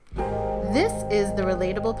This is the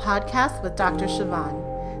Relatable Podcast with Dr.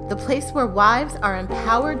 Siobhan, the place where wives are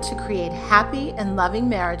empowered to create happy and loving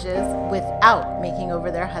marriages without making over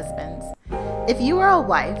their husbands. If you are a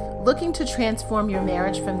wife looking to transform your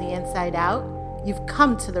marriage from the inside out, you've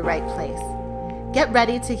come to the right place. Get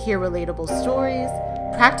ready to hear relatable stories,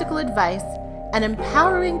 practical advice, and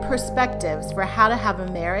empowering perspectives for how to have a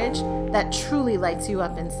marriage that truly lights you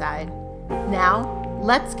up inside. Now,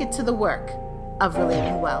 let's get to the work of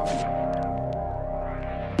relating well.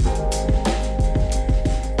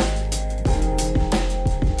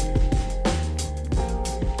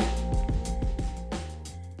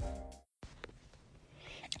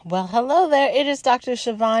 Well, hello there. It is Dr.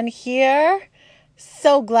 Siobhan here.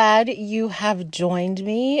 So glad you have joined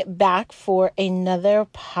me back for another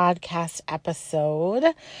podcast episode.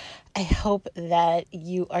 I hope that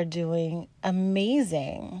you are doing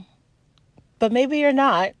amazing, but maybe you're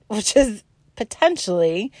not, which is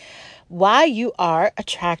potentially why you are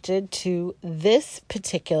attracted to this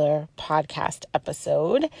particular podcast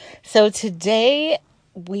episode. So today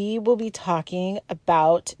we will be talking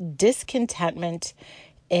about discontentment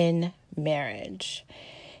in marriage.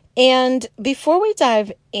 And before we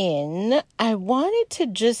dive in, I wanted to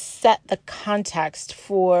just set the context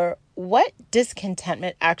for what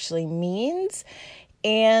discontentment actually means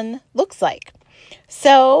and looks like.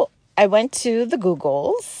 So I went to the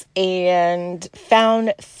Googles and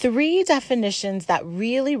found 3 definitions that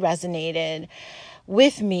really resonated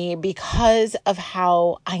with me because of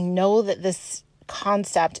how I know that this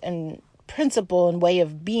concept and principle and way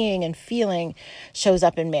of being and feeling shows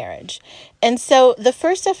up in marriage. And so the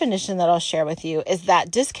first definition that I'll share with you is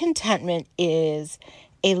that discontentment is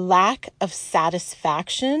a lack of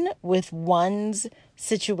satisfaction with one's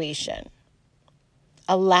situation.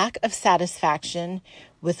 A lack of satisfaction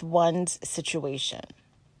with one's situation.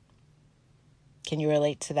 Can you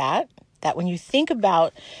relate to that? That when you think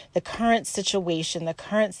about the current situation, the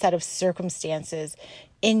current set of circumstances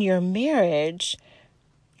in your marriage,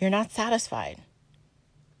 you're not satisfied.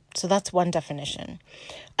 So that's one definition.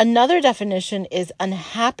 Another definition is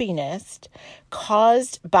unhappiness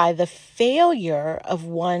caused by the failure of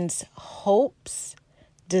one's hopes,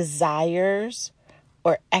 desires,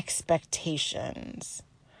 or expectations.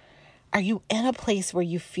 Are you in a place where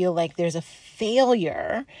you feel like there's a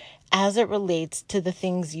failure as it relates to the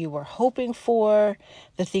things you were hoping for,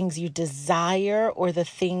 the things you desire, or the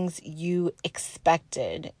things you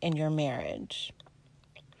expected in your marriage?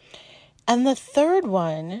 And the third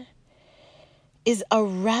one is a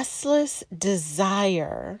restless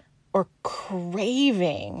desire or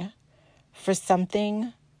craving for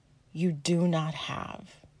something you do not have.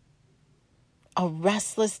 A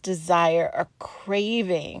restless desire or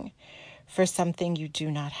craving for something you do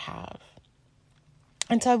not have.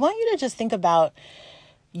 And so I want you to just think about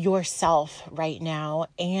yourself right now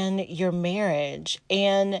and your marriage,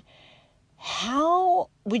 and how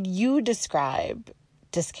would you describe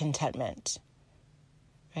discontentment,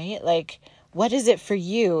 right? Like, what is it for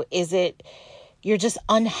you? Is it you're just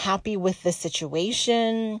unhappy with the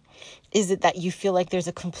situation? Is it that you feel like there's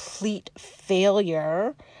a complete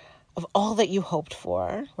failure of all that you hoped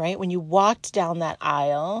for, right? When you walked down that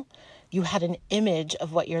aisle, you had an image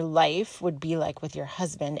of what your life would be like with your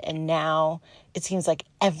husband, and now it seems like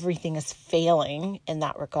everything is failing in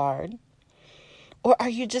that regard. Or are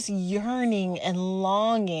you just yearning and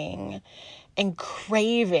longing and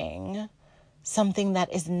craving something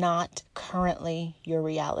that is not currently your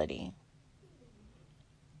reality?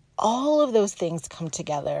 All of those things come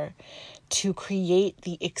together to create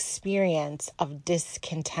the experience of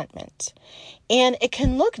discontentment. And it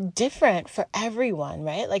can look different for everyone,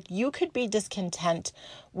 right? Like, you could be discontent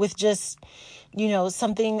with just,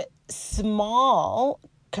 something small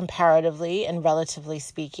comparatively and relatively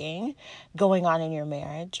speaking going on in your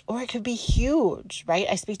marriage, or it could be huge, right?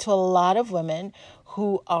 I speak to a lot of women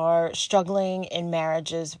who are struggling in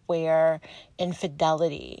marriages where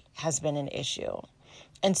infidelity has been an issue.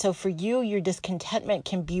 And so for you, your discontentment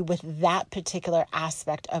can be with that particular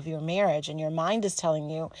aspect of your marriage. And your mind is telling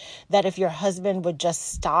you that if your husband would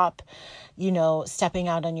just stop, stepping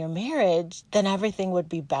out on your marriage, then everything would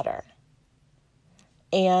be better.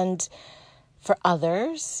 And for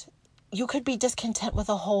others, you could be discontent with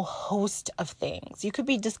a whole host of things. You could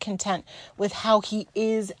be discontent with how he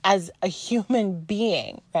is as a human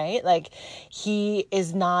being, right? Like, he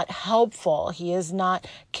is not helpful. He is not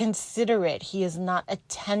considerate. He is not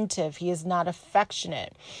attentive. He is not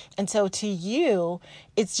affectionate. And so to you,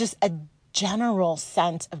 it's just a general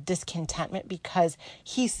sense of discontentment because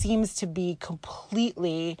he seems to be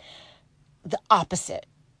completely the opposite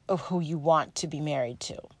of who you want to be married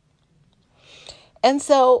to. And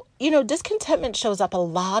so, discontentment shows up a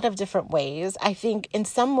lot of different ways. I think in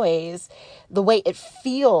some ways, the way it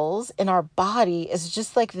feels in our body is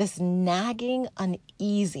just like this nagging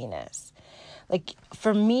uneasiness. Like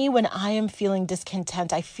for me, when I am feeling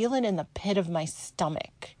discontent, I feel it in the pit of my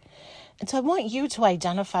stomach. And so I want you to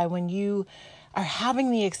identify when you are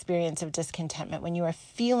having the experience of discontentment, when you are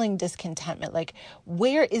feeling discontentment, like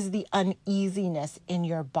where is the uneasiness in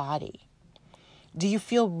your body? Do you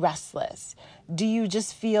feel restless? Do you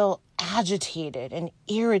just feel agitated and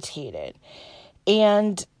irritated?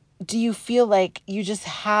 And do you feel like you just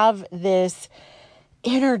have this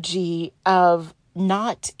energy of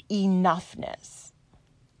not enoughness,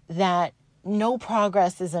 that no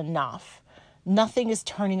progress is enough, nothing is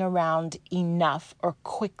turning around enough or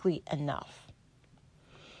quickly enough?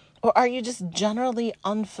 Or are you just generally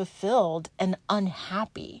unfulfilled and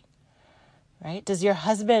unhappy? Right? Does your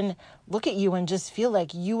husband look at you and just feel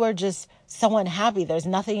like you are just so unhappy? There's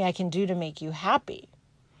nothing I can do to make you happy.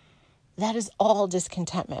 That is all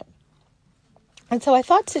discontentment. And so I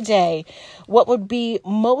thought today what would be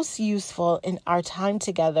most useful in our time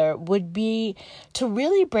together would be to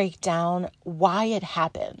really break down why it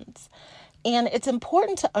happens. And it's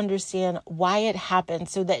important to understand why it happens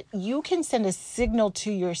so that you can send a signal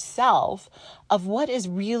to yourself of what is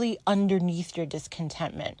really underneath your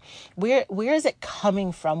discontentment. Where is it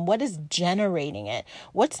coming from? What is generating it?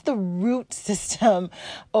 What's the root system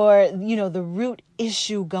or, the root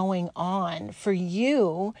issue going on for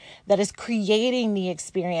you that is creating the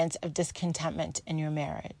experience of discontentment in your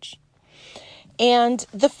marriage? And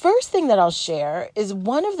the first thing that I'll share is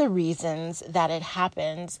one of the reasons that it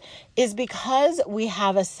happens is because we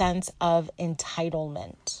have a sense of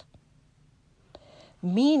entitlement.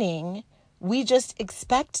 Meaning, we just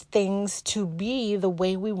expect things to be the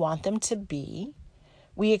way we want them to be.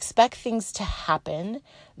 We expect things to happen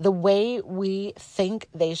the way we think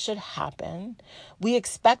they should happen. We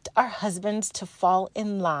expect our husbands to fall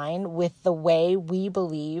in line with the way we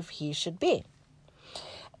believe he should be.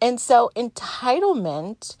 And so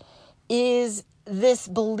entitlement is this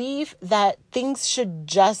belief that things should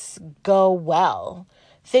just go well.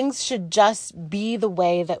 Things should just be the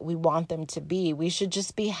way that we want them to be. We should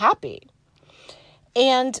just be happy.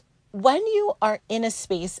 And when you are in a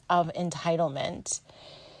space of entitlement,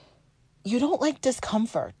 you don't like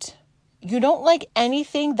discomfort. You don't like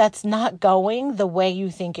anything that's not going the way you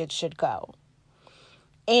think it should go.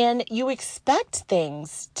 And you expect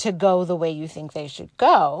things to go the way you think they should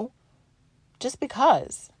go just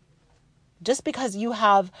because you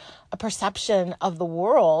have a perception of the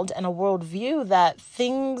world and a worldview that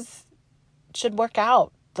things should work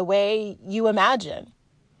out the way you imagine,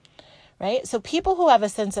 right? So people who have a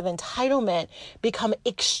sense of entitlement become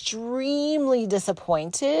extremely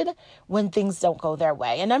disappointed when things don't go their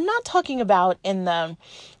way. And I'm not talking about in the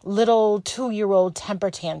little 2-year-old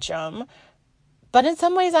temper tantrum, but in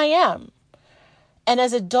some ways I am. And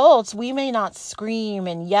as adults, we may not scream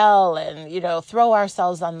and yell and, throw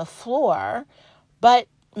ourselves on the floor, but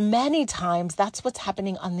many times that's what's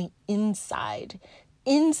happening on the inside.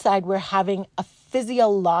 Inside, we're having a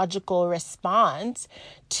physiological response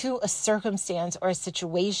to a circumstance or a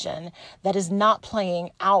situation that is not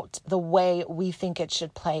playing out the way we think it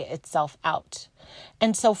should play itself out.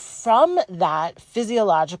 And so from that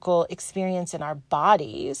physiological experience in our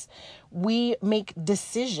bodies, we make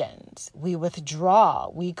decisions, we withdraw,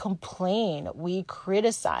 we complain, we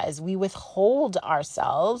criticize, we withhold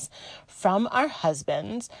ourselves from our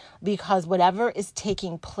husbands because whatever is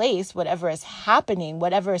taking place, whatever is happening,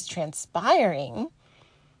 whatever is transpiring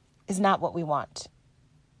is not what we want.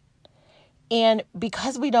 And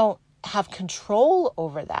because we don't have control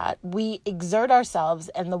over that, we exert ourselves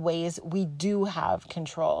in the ways we do have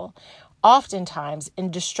control, oftentimes in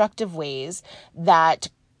destructive ways that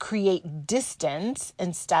create distance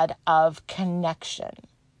instead of connection.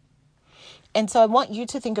 And so I want you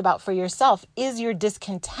to think about for yourself, is your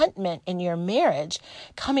discontentment in your marriage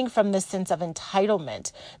coming from this sense of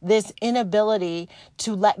entitlement, this inability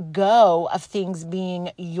to let go of things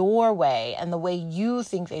being your way and the way you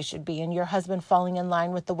think they should be, and your husband falling in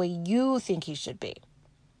line with the way you think he should be?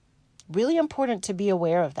 Really important to be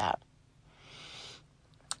aware of that.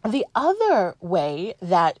 The other way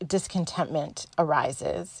that discontentment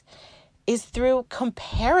arises is through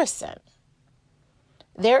comparison.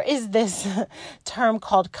 There is this term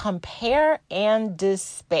called compare and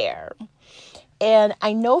despair. And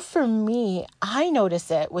I know for me, I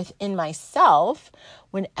notice it within myself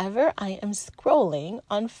whenever I am scrolling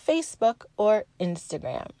on Facebook or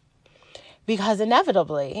Instagram. Because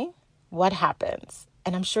inevitably, what happens?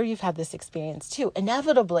 and I'm sure you've had this experience too,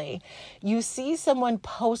 inevitably, you see someone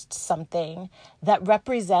post something that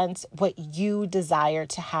represents what you desire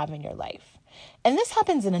to have in your life. And this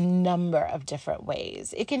happens in a number of different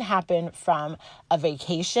ways. It can happen from a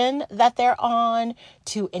vacation that they're on,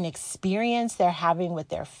 to an experience they're having with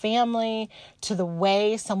their family, to the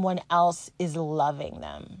way someone else is loving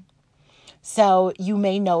them. So you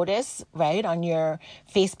may notice, right, on your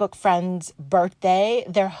Facebook friend's birthday,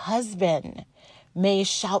 their husband may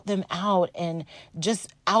shout them out and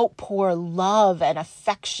just outpour love and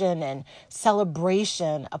affection and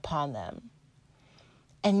celebration upon them.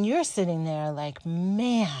 And you're sitting there like,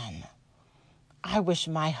 man, I wish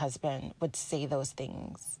my husband would say those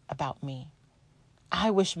things about me.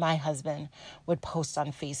 I wish my husband would post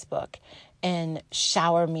on Facebook and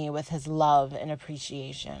shower me with his love and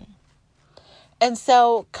appreciation. And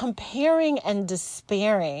so comparing and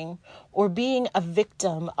despairing, or being a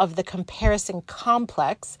victim of the comparison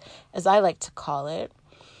complex, as I like to call it,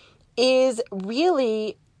 is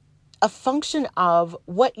really a function of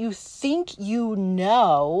what you think you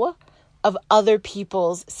know of other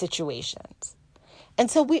people's situations. And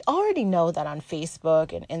so we already know that on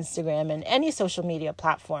Facebook and Instagram and any social media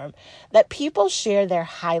platform that people share their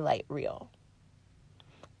highlight reel.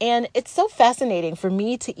 And it's so fascinating for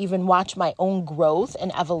me to even watch my own growth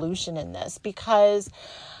and evolution in this, because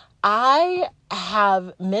I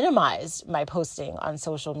have minimized my posting on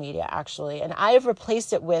social media, actually, and I have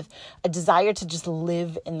replaced it with a desire to just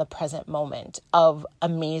live in the present moment of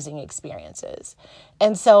amazing experiences.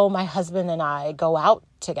 And so my husband and I go out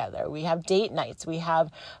together. We have date nights. We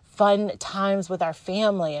have fun times with our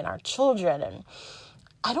family and our children. And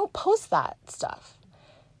I don't post that stuff.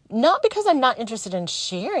 Not because I'm not interested in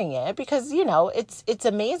sharing it, because, it's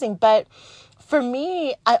amazing. But for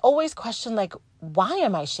me, I always question, like, why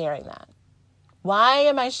am I sharing that? Why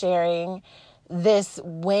am I sharing this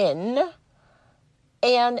win?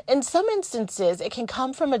 And in some instances, it can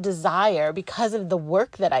come from a desire because of the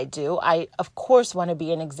work that I do. I, of course, want to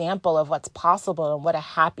be an example of what's possible and what a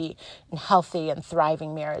happy and healthy and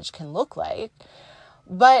thriving marriage can look like.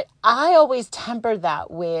 But I always temper that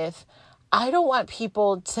with, I don't want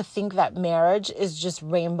people to think that marriage is just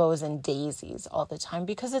rainbows and daisies all the time,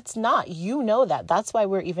 because it's not. You know that. That's why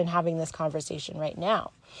we're even having this conversation right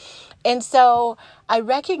now. And so I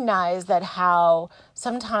recognize that how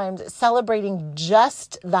sometimes celebrating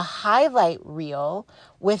just the highlight reel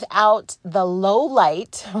without the low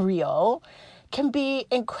light reel can be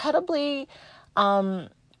incredibly, I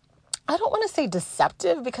don't want to say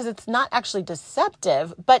deceptive, because it's not actually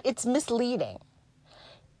deceptive, but it's misleading.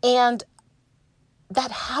 And that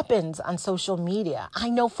happens on social media. I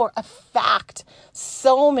know for a fact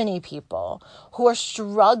so many people who are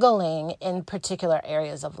struggling in particular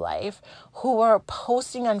areas of life, who are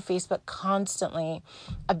posting on Facebook constantly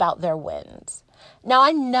about their wins. Now,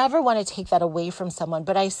 I never want to take that away from someone,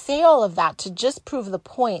 but I say all of that to just prove the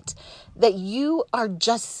point that you are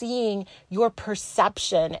just seeing your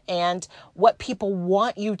perception and what people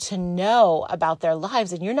want you to know about their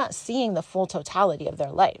lives, and you're not seeing the full totality of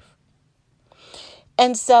their life.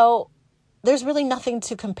 And so there's really nothing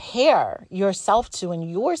to compare yourself to in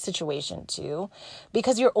your situation to,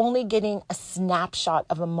 because you're only getting a snapshot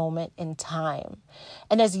of a moment in time.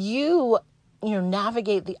 And as you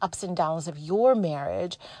navigate the ups and downs of your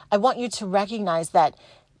marriage, I want you to recognize that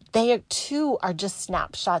they too are just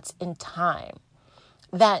snapshots in time.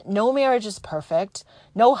 That no marriage is perfect,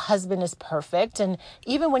 no husband is perfect. And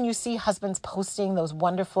even when you see husbands posting those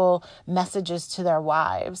wonderful messages to their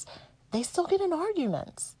wives, they still get in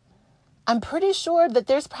arguments. I'm pretty sure that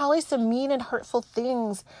there's probably some mean and hurtful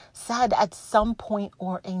things said at some point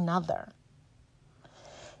or another.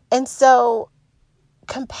 And so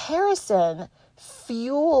comparison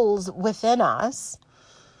fuels within us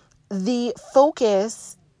the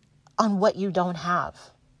focus on what you don't have.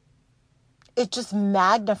 It just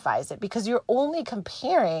magnifies it, because you're only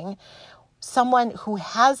comparing someone who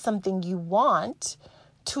has something you want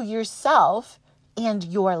to yourself and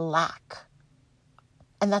your lack.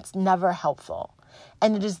 And that's never helpful.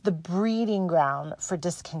 And it is the breeding ground for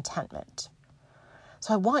discontentment.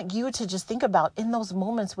 So I want you to just think about, in those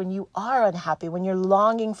moments when you are unhappy, when you're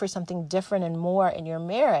longing for something different and more in your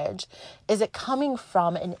marriage, is it coming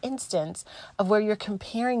from an instance of where you're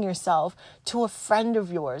comparing yourself to a friend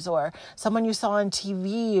of yours, or someone you saw on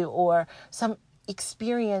TV, or some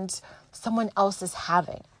experience someone else is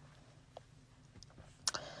having?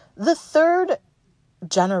 The third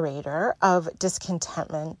generator of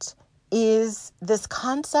discontentment is this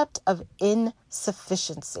concept of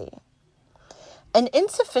insufficiency. And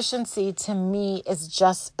insufficiency to me is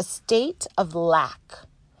just a state of lack,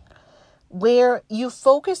 where you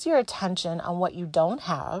focus your attention on what you don't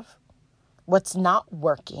have, what's not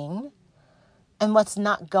working, and what's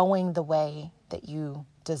not going the way that you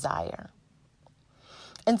desire.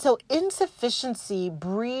 And so insufficiency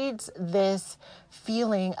breeds this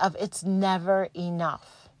feeling of it's never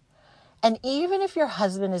enough. And even if your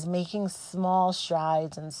husband is making small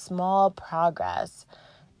strides and small progress,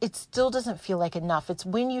 it still doesn't feel like enough. It's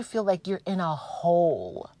when you feel like you're in a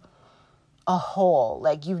hole,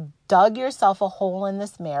 like you've dug yourself a hole in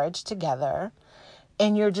this marriage together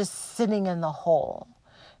and you're just sitting in the hole.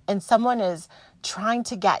 And someone is trying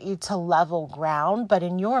to get you to level ground, but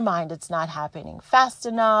in your mind, it's not happening fast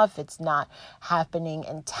enough. It's not happening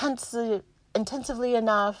intensively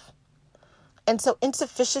enough. And so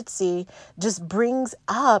insufficiency just brings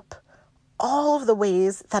up all of the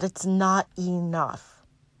ways that it's not enough.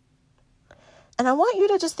 And I want you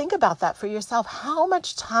to just think about that for yourself. How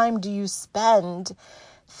much time do you spend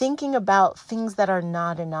thinking about things that are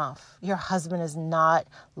not enough? Your husband is not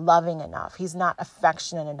loving enough. He's not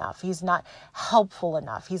affectionate enough. He's not helpful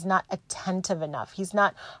enough. He's not attentive enough. He's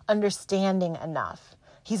not understanding enough.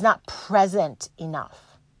 He's not present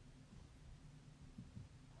enough.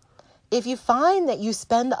 If you find that you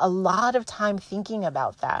spend a lot of time thinking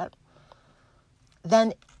about that,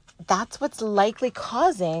 then that's what's likely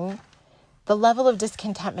causing the level of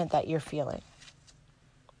discontentment that you're feeling.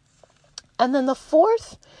 And then the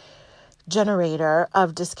fourth generator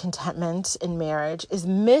of discontentment in marriage is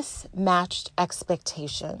mismatched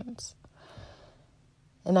expectations.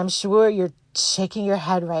 And I'm sure you're shaking your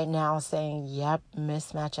head right now saying, yep,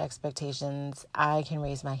 mismatched expectations. I can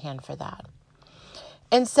raise my hand for that.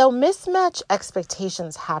 And so mismatched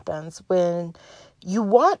expectations happens when you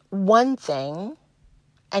want one thing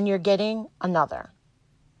and you're getting another.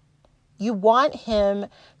 You want him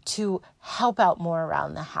to help out more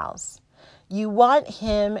around the house. You want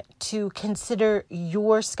him to consider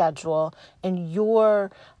your schedule and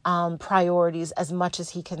your priorities as much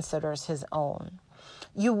as he considers his own.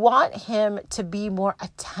 You want him to be more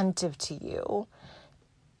attentive to you.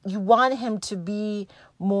 You want him to be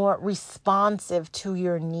more responsive to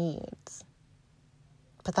your needs.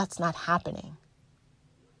 But that's not happening.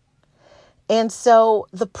 And so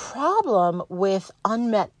the problem with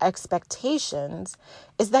unmet expectations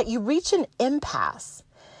is that you reach an impasse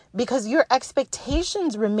because your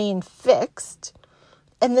expectations remain fixed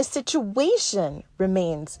and the situation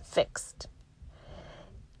remains fixed.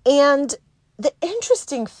 And the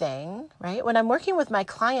interesting thing, right, when I'm working with my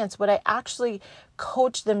clients, what I actually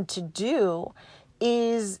coach them to do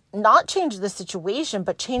is not change the situation,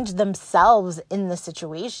 but change themselves in the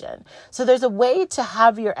situation. So there's a way to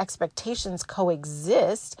have your expectations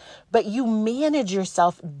coexist, but you manage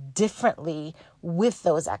yourself differently with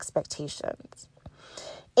those expectations.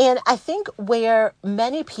 And I think where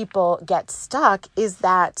many people get stuck is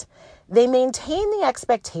that they maintain the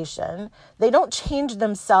expectation, they don't change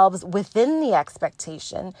themselves within the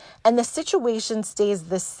expectation, and the situation stays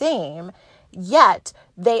the same, yet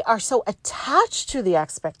they are so attached to the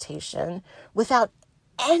expectation without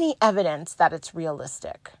any evidence that it's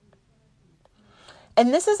realistic.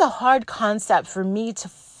 And this is a hard concept for me to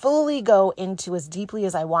fully go into as deeply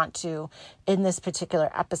as I want to in this particular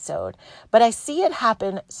episode. But I see it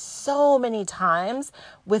happen so many times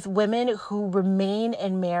with women who remain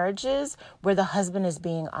in marriages where the husband is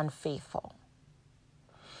being unfaithful.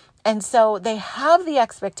 And so they have the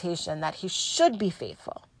expectation that he should be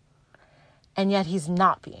faithful, and yet he's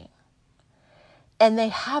not being. And they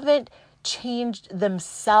haven't changed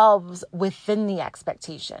themselves within the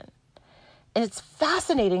expectation. And it's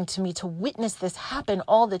fascinating to me to witness this happen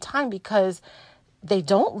all the time because they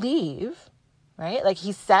don't leave, right? Like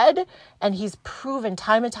he said, and he's proven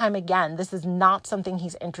time and time again, this is not something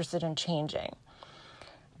he's interested in changing.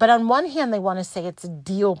 But on one hand, they want to say it's a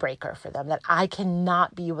deal breaker for them, that I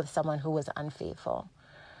cannot be with someone who is unfaithful.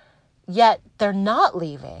 Yet they're not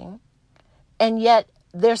leaving, and yet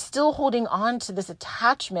they're still holding on to this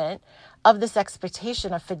attachment of this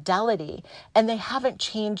expectation of fidelity, and they haven't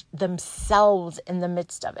changed themselves in the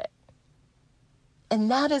midst of it.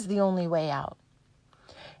 And that is the only way out.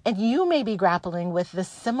 And you may be grappling with the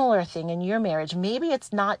similar thing in your marriage. Maybe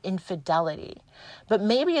it's not infidelity, but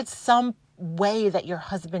maybe it's some way that your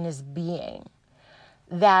husband is being,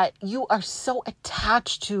 that you are so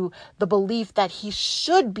attached to the belief that he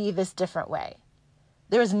should be this different way.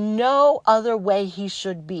 There is no other way he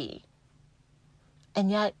should be.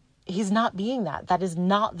 And yet he's not being that. That is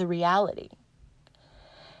not the reality.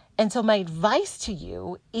 And so my advice to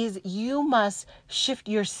you is you must shift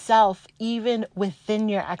yourself even within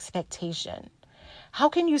your expectation. How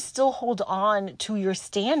can you still hold on to your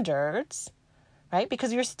standards, right?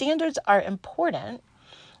 Because your standards are important,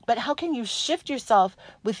 but how can you shift yourself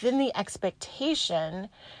within the expectation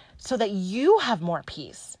so that you have more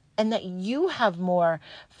peace and that you have more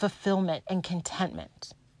fulfillment and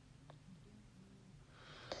contentment?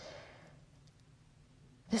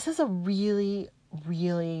 This is a really,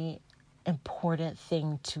 really important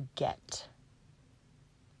thing to get,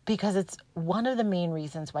 because it's one of the main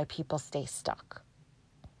reasons why people stay stuck.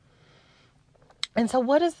 And so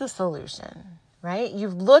what is the solution, right?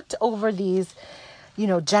 You've looked over these,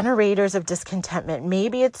 generators of discontentment.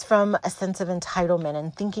 Maybe it's from a sense of entitlement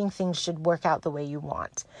and thinking things should work out the way you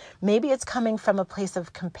want. Maybe it's coming from a place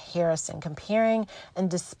of comparison, comparing and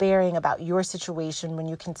despairing about your situation when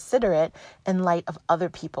you consider it in light of other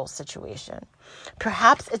people's situation.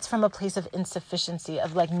 Perhaps it's from a place of insufficiency,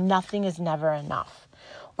 of like nothing is never enough.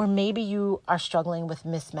 Or maybe you are struggling with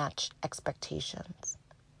mismatched expectations.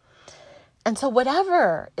 And so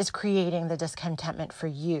whatever is creating the discontentment for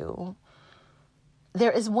you,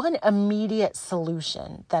 there is one immediate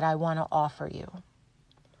solution that I want to offer you.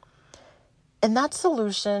 And that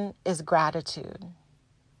solution is gratitude.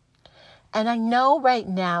 And I know right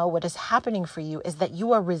now what is happening for you is that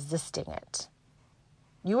you are resisting it.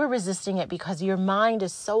 You are resisting it because your mind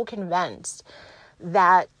is so convinced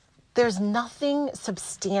that there's nothing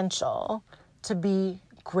substantial to be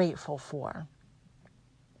grateful for.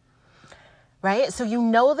 Right? So you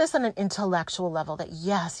know this on an intellectual level that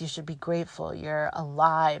yes, you should be grateful. You're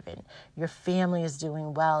alive and your family is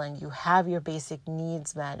doing well and you have your basic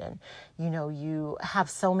needs met and, you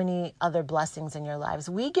have so many other blessings in your lives.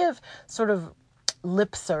 We give sort of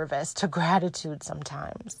lip service to gratitude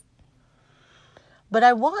sometimes. But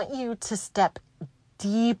I want you to step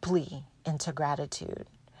deeply into gratitude.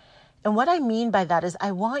 And what I mean by that is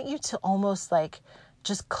I want you to almost like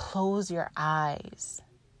just close your eyes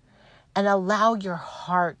and allow your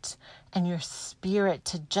heart and your spirit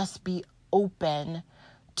to just be open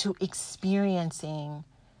to experiencing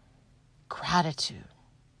gratitude.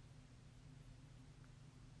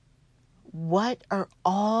 What are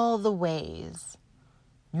all the ways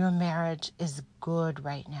your marriage is good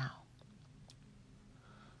right now?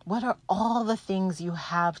 What are all the things you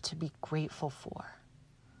have to be grateful for?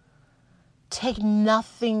 Take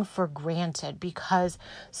nothing for granted, because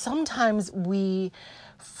sometimes we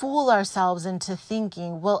fool ourselves into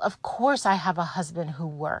thinking, well, of course I have a husband who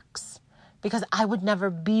works because I would never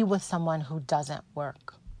be with someone who doesn't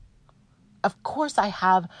work. Of course I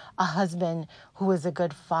have a husband who is a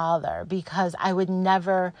good father because I would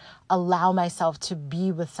never allow myself to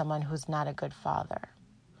be with someone who's not a good father.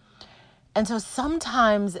 And so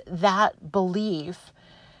sometimes that belief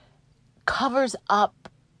covers up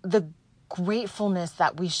the gratefulness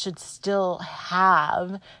that we should still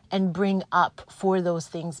have and bring up for those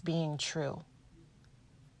things being true.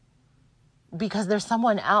 Because there's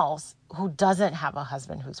someone else who doesn't have a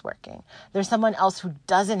husband who's working. There's someone else who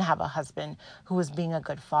doesn't have a husband who is being a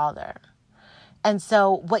good father. And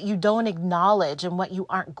so what you don't acknowledge and what you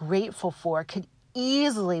aren't grateful for could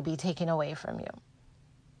easily be taken away from you.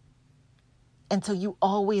 And so you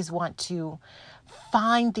always want to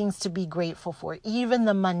find things to be grateful for, even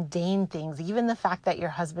the mundane things, even the fact that your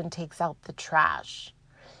husband takes out the trash,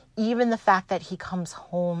 even the fact that he comes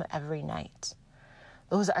home every night.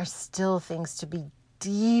 Those are still things to be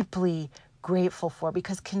deeply grateful for,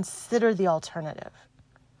 because consider the alternative.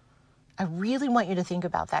 I really want you to think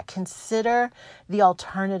about that. Consider the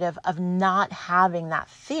alternative of not having that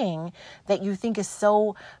thing that you think is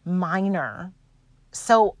so minor.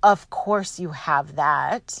 So of course you have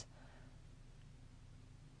that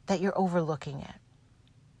you're overlooking it.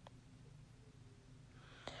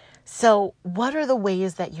 So what are the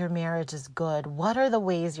ways that your marriage is good? What are the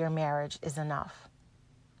ways your marriage is enough?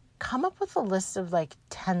 Come up with a list of like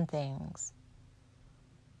 10 things.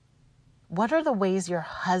 What are the ways your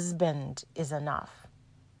husband is enough?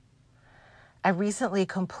 I recently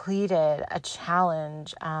completed a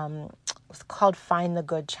challenge. It was called Find the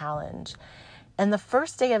Good Challenge. And the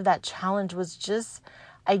first day of that challenge was just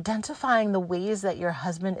identifying the ways that your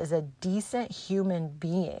husband is a decent human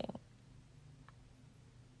being.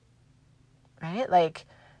 Right? Like,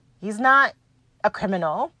 he's not a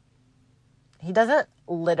criminal. He doesn't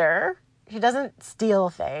litter. He doesn't steal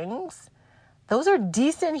things. Those are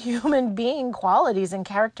decent human being qualities and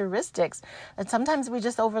characteristics that sometimes we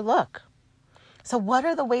just overlook. So what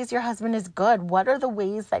are the ways your husband is good? What are the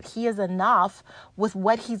ways that he is enough with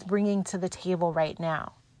what he's bringing to the table right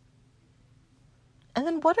now? And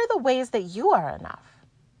then what are the ways that you are enough?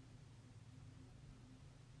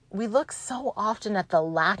 we look so often at the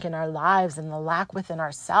lack in our lives and the lack within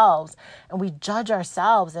ourselves, and we judge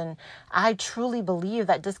ourselves. And I truly believe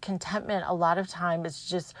that discontentment a lot of time is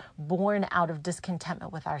just born out of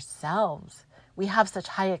discontentment with ourselves. We have such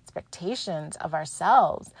high expectations of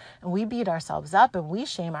ourselves, and we beat ourselves up and we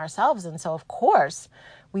shame ourselves. And so, of course,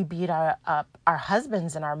 we beat up our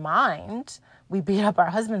husbands in our mind. We beat up our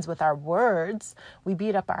husbands with our words. We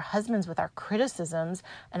beat up our husbands with our criticisms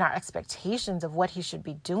and our expectations of what he should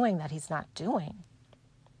be doing that he's not doing.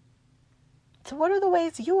 So what are the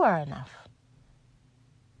ways you are enough?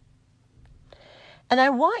 And I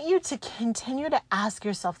want you to continue to ask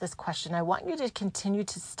yourself this question. I want you to continue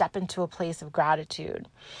to step into a place of gratitude,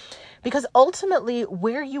 because ultimately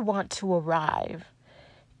where you want to arrive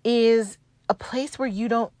is a place where you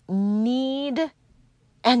don't need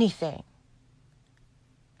anything.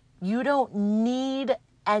 You don't need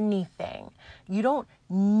anything. You don't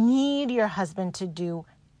need your husband to do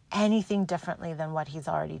anything differently than what he's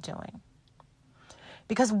already doing.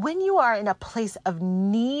 Because when you are in a place of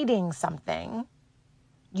needing something,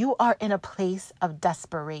 you are in a place of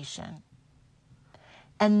desperation.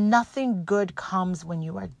 And nothing good comes when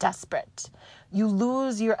you are desperate. You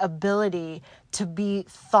lose your ability to be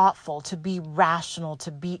thoughtful, to be rational,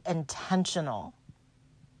 to be intentional.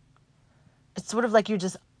 It's sort of like you're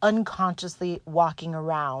just unconsciously walking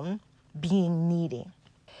around being needy.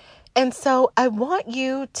 And so I want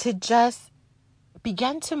you to just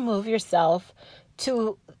begin to move yourself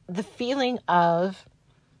to the feeling of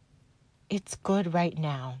it's good right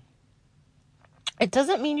now. It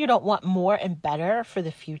doesn't mean you don't want more and better for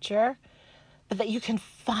the future, but that you can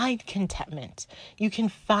find contentment. You can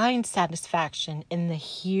find satisfaction in the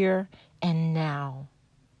here and now.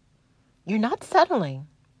 You're not settling,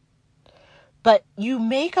 but you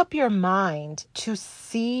make up your mind to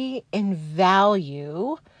see and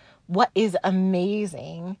value what is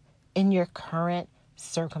amazing in your current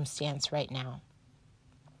circumstance right now.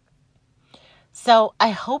 So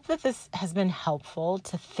I hope that this has been helpful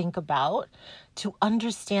to think about, to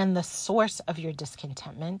understand the source of your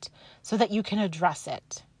discontentment so that you can address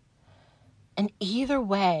it. And either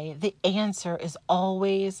way, the answer is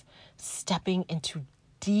always stepping into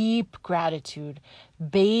deep gratitude,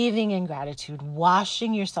 bathing in gratitude,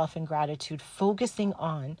 washing yourself in gratitude, focusing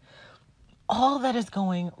on all that is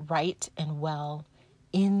going right and well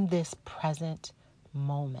in this present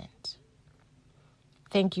moment.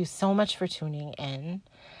 Thank you so much for tuning in.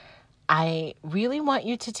 I really want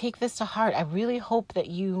you to take this to heart. I really hope that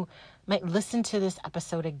you might listen to this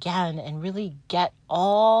episode again and really get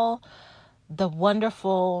all the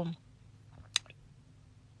wonderful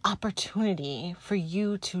opportunity for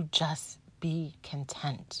you to just be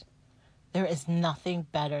content. There is nothing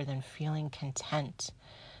better than feeling content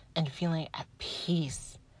and feeling at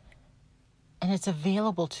peace. And it's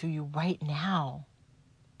available to you right now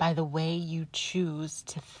by the way you choose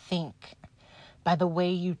to think, by the way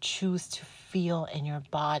you choose to feel in your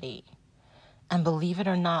body. And believe it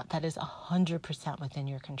or not, that is 100% within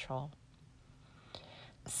your control.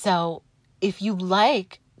 So if you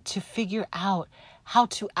like to figure out how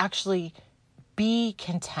to actually be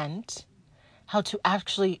content, how to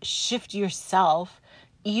actually shift yourself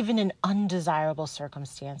even in undesirable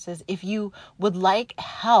circumstances, if you would like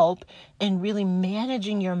help in really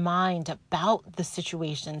managing your mind about the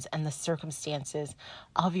situations and the circumstances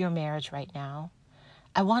of your marriage right now,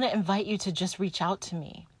 I want to invite you to just reach out to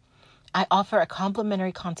me. I offer a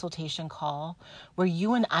complimentary consultation call where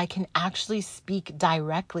you and I can actually speak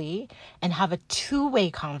directly and have a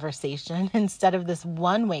two-way conversation instead of this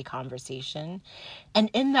one-way conversation. And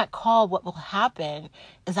in that call, what will happen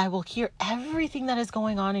is I will hear everything that is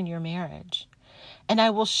going on in your marriage. And I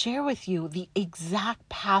will share with you the exact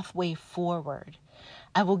pathway forward.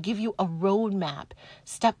 I will give you a roadmap,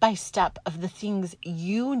 step by step, of the things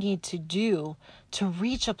you need to do to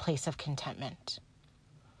reach a place of contentment.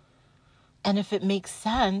 And if it makes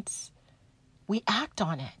sense, we act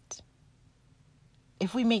on it.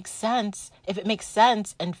 If it makes sense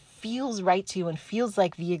and feels right to you and feels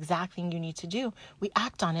like the exact thing you need to do, we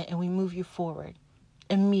act on it and we move you forward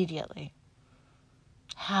immediately.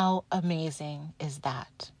 How amazing is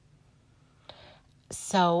that?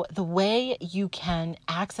 So the way you can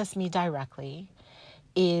access me directly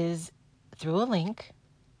is through a link.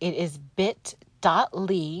 It is bit.ly/call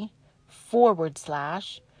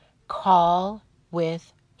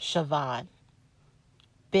with Siobhan.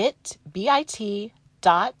 bit.ly/call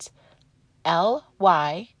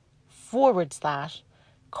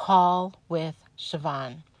with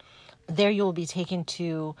Siobhan. There you will be taken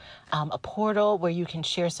to a portal where you can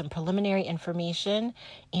share some preliminary information,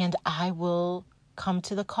 and I will come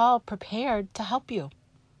to the call prepared to help you.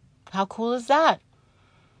 How cool is that?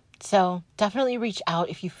 So definitely reach out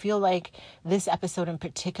if you feel like this episode in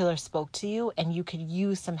particular spoke to you and you could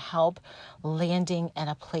use some help landing in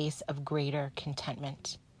a place of greater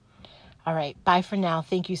contentment. All right, bye for now.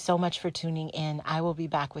 Thank you so much for tuning in. I will be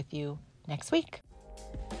back with you next week.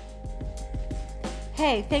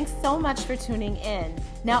 Hey, thanks so much for tuning in.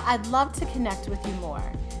 Now, I'd love to connect with you more.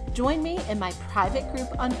 Join me in my private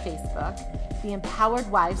group on Facebook, the Empowered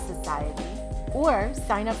Wives Society, or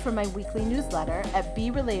sign up for my weekly newsletter at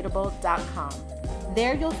berelatable.com.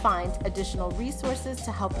 There you'll find additional resources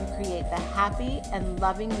to help you create the happy and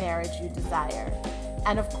loving marriage you desire.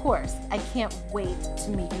 And of course, I can't wait to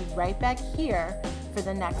meet you right back here for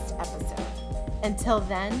the next episode. Until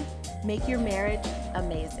then, make your marriage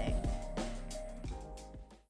amazing.